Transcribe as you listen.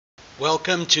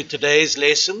Welcome to today's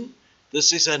lesson.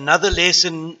 This is another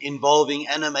lesson involving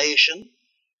animation,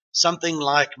 something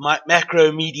like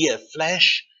Macromedia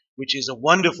Flash, which is a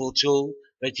wonderful tool,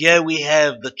 but here we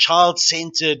have the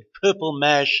child-centered purple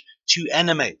mesh to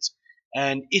animate,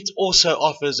 and it also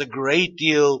offers a great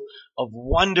deal of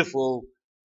wonderful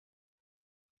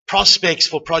prospects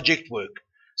for project work.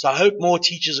 So I hope more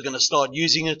teachers are going to start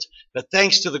using it, but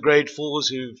thanks to the grade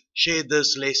 4s who've shared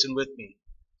this lesson with me.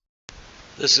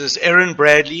 This is Erin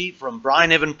Bradley from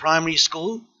Bryneven Primary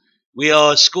School. We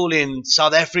are a school in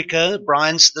South Africa,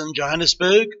 Bryanston,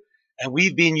 Johannesburg, and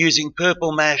we've been using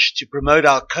Purple Mash to promote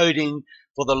our coding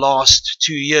for the last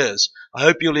 2 years. I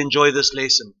hope you'll enjoy this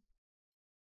lesson.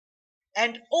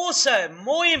 And also,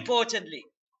 more importantly,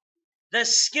 the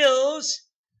skills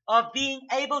of being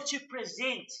able to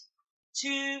present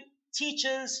to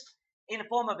teachers in the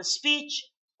form of a speech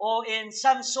or in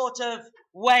some sort of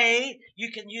way.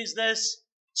 You can use this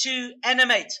to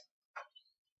animate.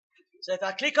 So if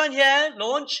I click on here,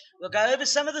 launch, we'll go over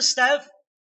some of the stuff.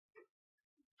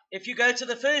 If you go to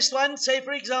the first one, say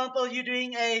for example, you're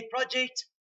doing a project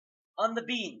on the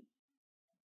bean.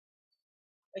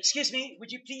 Excuse me,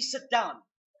 would you please sit down?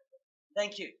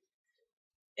 Thank you.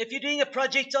 If you're doing a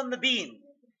project on the bean,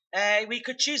 we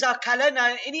could choose our color.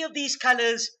 Now, any of these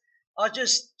colors are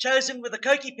just chosen with a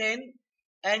Koki pen,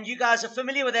 and you guys are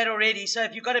familiar with that already. So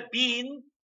if you've got a bean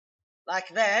like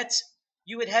that,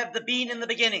 you would have the bean in the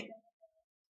beginning.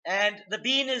 And the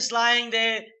bean is lying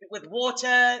there with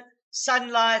water,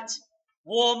 sunlight,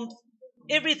 warmth,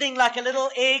 everything like a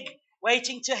little egg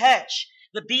waiting to hatch.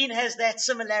 The bean has that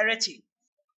similarity.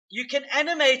 You can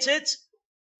animate it.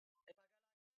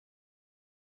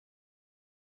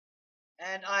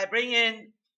 And I bring in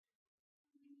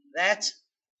that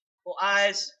for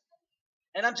eyes.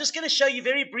 And I'm just going to show you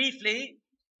very briefly.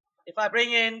 If I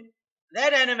bring in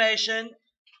that animation,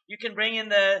 you can bring in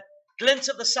the glint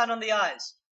of the sun on the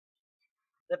eyes.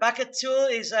 The bucket tool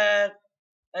is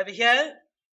over here.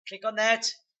 Click on that,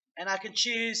 and I can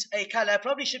choose a color.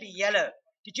 Probably should be yellow.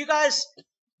 Did you guys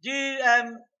do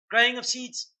growing of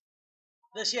seeds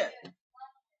this year?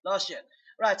 Last year.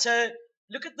 Right, so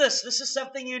look at this. This is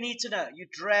something you need to know. You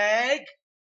drag,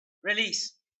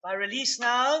 release. If I release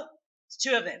now, it's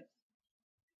 2 of them.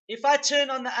 If I turn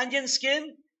on the onion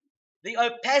skin, the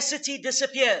opacity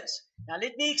disappears. Now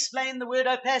let me explain the word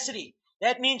opacity.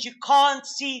 That means you can't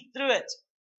see through it.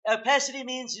 Opacity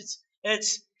means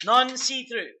it's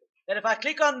non-see-through. But if I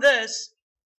click on this,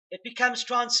 it becomes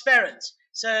transparent.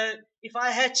 So if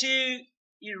I had to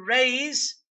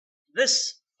erase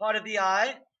this part of the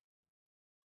eye,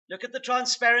 look at the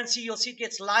transparency, you'll see it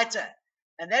gets lighter.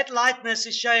 And that lightness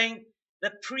is showing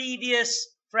the previous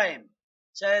frame.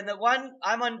 So in the one,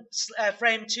 I'm on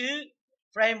frame 2.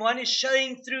 Frame 1 is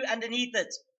showing through underneath it.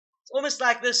 It's almost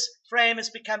like this frame has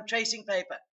become tracing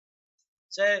paper.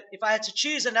 So if I had to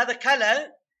choose another color,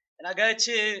 and I go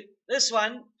to this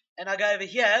one, and I go over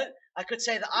here, I could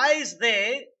say the eye is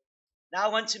there. Now I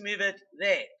want to move it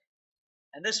there.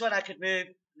 And this one I could move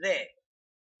there.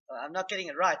 Well, I'm not getting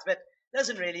it right, but it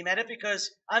doesn't really matter because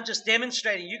I'm just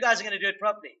demonstrating. You guys are going to do it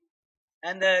properly.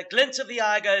 And the glint of the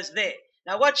eye goes there.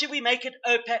 Now what should we make it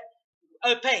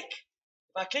opaque?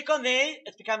 If I click on there,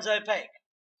 it becomes opaque.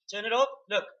 Turn it off.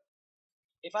 Look.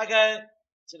 If I go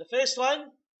to the first one,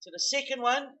 to the second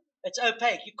one, it's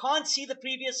opaque. You can't see the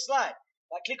previous slide.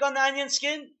 If I click on the onion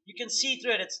skin, you can see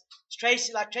through it. It's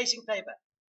tracing, like tracing paper.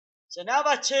 So now if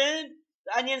I turn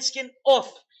the onion skin off,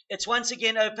 it's once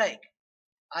again opaque.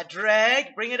 I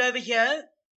drag, bring it over here,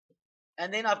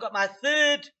 and then I've got my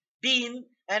third bean,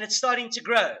 and it's starting to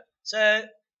grow. So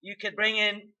you could bring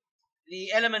in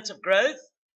the element of growth.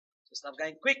 Just I'm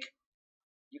going quick.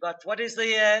 You got, what is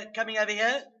the coming over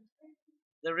here?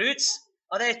 The roots.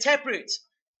 Are they tap roots?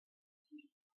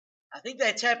 I think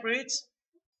they're tap roots.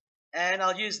 And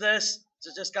I'll use this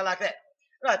to just go like that.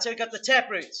 Right, so we've got the tap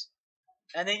roots.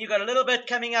 And then you've got a little bit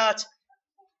coming out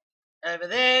over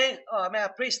there. Oh, I may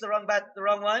have pressed the wrong button, the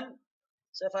wrong one.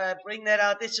 So if I bring that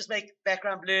out, let's just make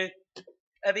background blue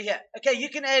over here. Okay, you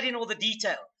can add in all the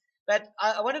detail. But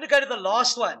I wanted to go to the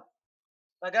last one.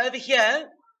 If I go over here,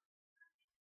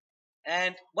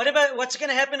 and what's going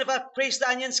to happen if I press the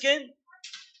onion skin?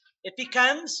 It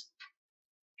becomes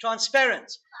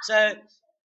transparent. So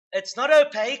it's not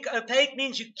opaque. Opaque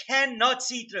means you cannot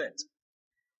see through it.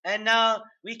 And now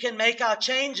we can make our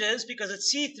changes because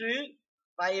it's see-through.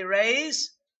 If I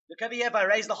erase, look over here, if I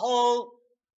erase the whole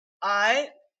eye,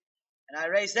 and I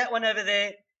erase that one over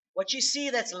there, what you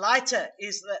see that's lighter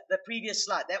is the previous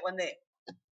slide, that one there.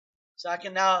 So I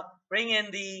can now bring in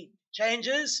the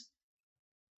changes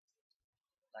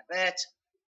like that.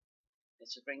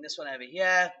 Let's just bring this one over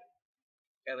here.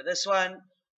 Go with this one.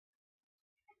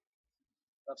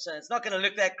 So it's not going to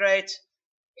look that great,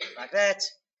 like that,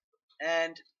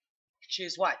 and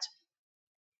choose white.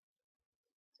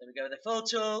 So we go with the fill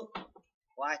tool,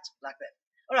 white, like that.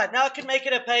 All right, now I can make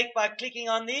it opaque by clicking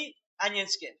on the onion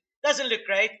skin. Doesn't look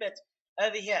great, but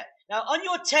over here. Now on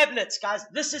your tablets, guys,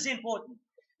 this is important.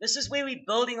 This is where we're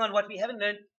building on what we haven't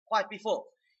learned quite before.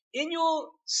 In your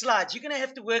slides, you're going to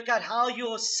have to work out how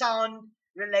your sound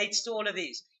relates to all of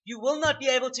these. You will not be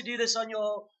able to do this on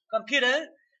your computer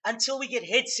until we get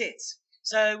headsets.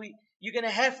 So you're going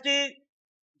to have to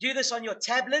do this on your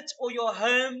tablet or your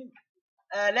home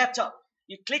laptop.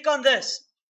 You click on this,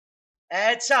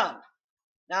 add sound.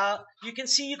 Now, you can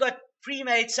see you got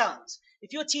pre-made sounds.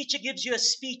 If your teacher gives you a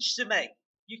speech to make,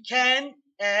 you can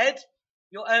add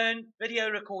your own video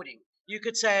recording. You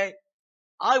could say,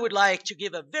 I would like to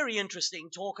give a very interesting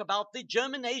talk about the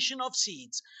germination of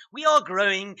seeds. We are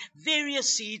growing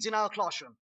various seeds in our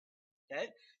classroom. Okay,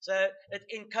 so it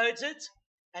encodes it,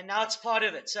 and now it's part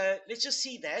of it. So let's just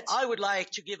see that. I would like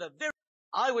to give a very.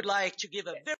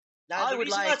 Now, the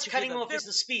reason why it's cutting off is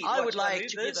the speed. I would like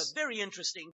to give a very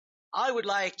interesting talk. I would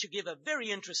like to give a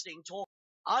very interesting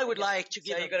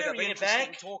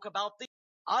talk about the.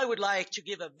 I would like to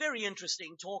give a very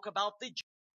interesting talk about the.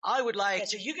 I would like to.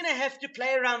 So you're going to have to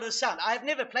play around with the sound. I've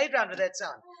never played around with that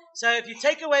sound. So if you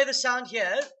take away the sound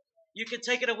here, you can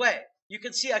take it away. You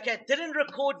can see, okay, it didn't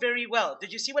record very well.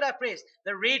 Did you see what I pressed?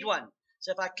 The red one.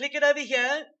 So if I click it over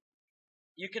here,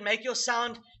 you can make your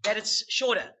sound that it's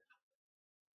shorter.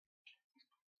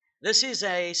 This is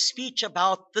a speech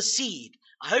about the seed.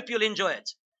 I hope you'll enjoy it.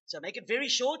 So make it very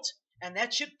short, and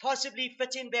that should possibly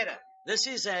fit in better. This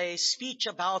is a speech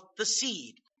about the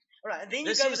seed. All right, and then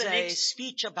you go with the next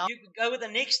speech about. You go with the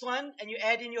next one, and you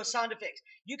add in your sound effects.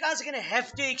 You guys are going to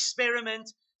have to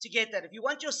experiment to get that. If you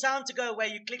want your sound to go away,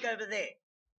 you click over there.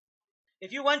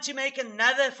 If you want to make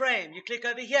another frame, you click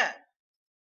over here.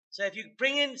 So if you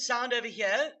bring in sound over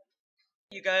here,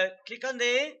 you go click on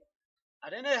there. I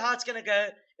don't know how it's going to go.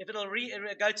 If it'll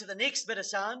go to the next bit of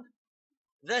sound.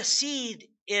 The seed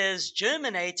is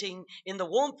germinating in the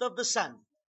warmth of the sun.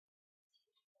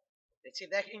 Let's see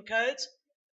if that encodes.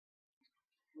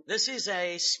 This is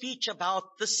a speech about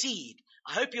the seed.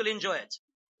 I hope you'll enjoy it.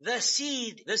 The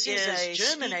seed is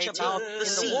germinating in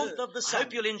the warmth of the sun. I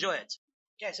hope you'll enjoy it.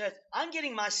 Okay, so I'm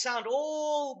getting my sound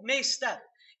all messed up.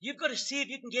 You've got to see if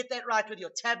you can get that right with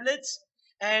your tablets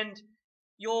and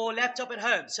your laptop at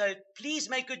home. So please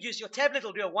make good use. Your tablet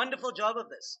will do a wonderful job of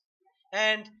this.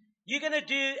 And you're going to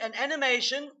do an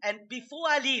animation. And before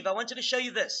I leave, I wanted to show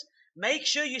you this. Make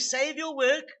sure you save your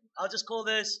work. I'll just call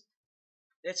this,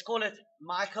 let's call it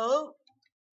Michael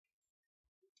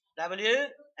W.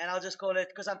 And I'll just call it,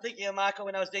 because I'm thinking of Michael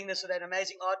when I was doing this with that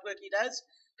amazing artwork he does.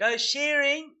 Go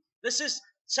sharing. This is,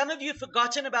 some of you have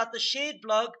forgotten about the shared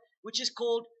blog, which is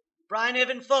called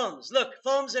Bryneven Films. Look,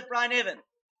 films at Bryneven.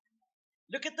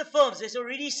 Look at the films. There's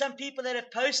already some people that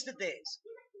have posted theirs.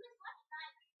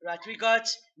 Right, we got,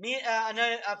 I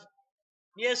know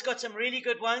Mia's got some really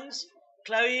good ones.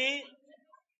 Chloe,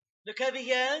 look over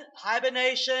here.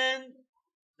 Hibernation,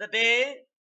 the bear.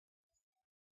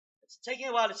 It's taking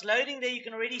a while. It's loading there. You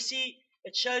can already see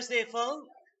it shows their film.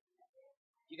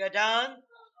 You go down.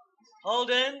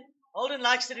 Holden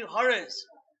likes to do horrors.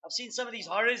 I've seen some of these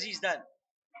horrors he's done.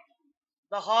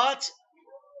 The heart.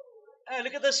 Oh,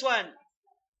 look at this one.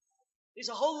 There's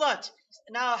a whole lot.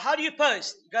 Now, how do you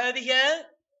post? You go over here.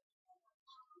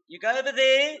 You go over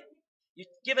there. You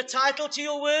give a title to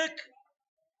your work.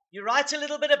 You write a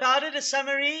little bit about it, a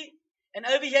summary. And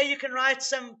over here you can write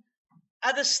some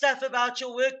other stuff about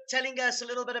your work, telling us a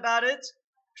little bit about it.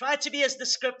 Try to be as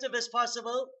descriptive as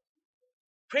possible.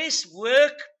 Press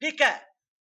work picker.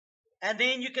 And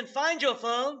then you can find your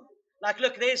film. Like,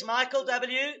 look, there's Michael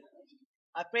W.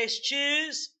 I press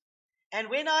choose. And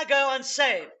when I go on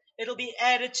save, it'll be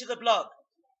added to the blog.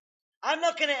 I'm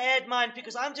not going to add mine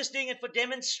because I'm just doing it for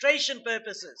demonstration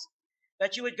purposes.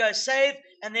 But you would go save,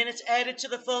 and then it's added to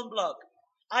the film blog.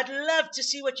 I'd love to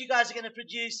see what you guys are going to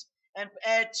produce and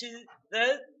add to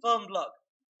the film blog.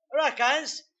 All right,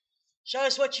 guys. Show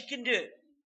us what you can do.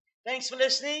 Thanks for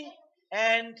listening,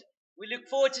 and we look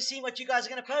forward to seeing what you guys are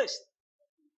going to post.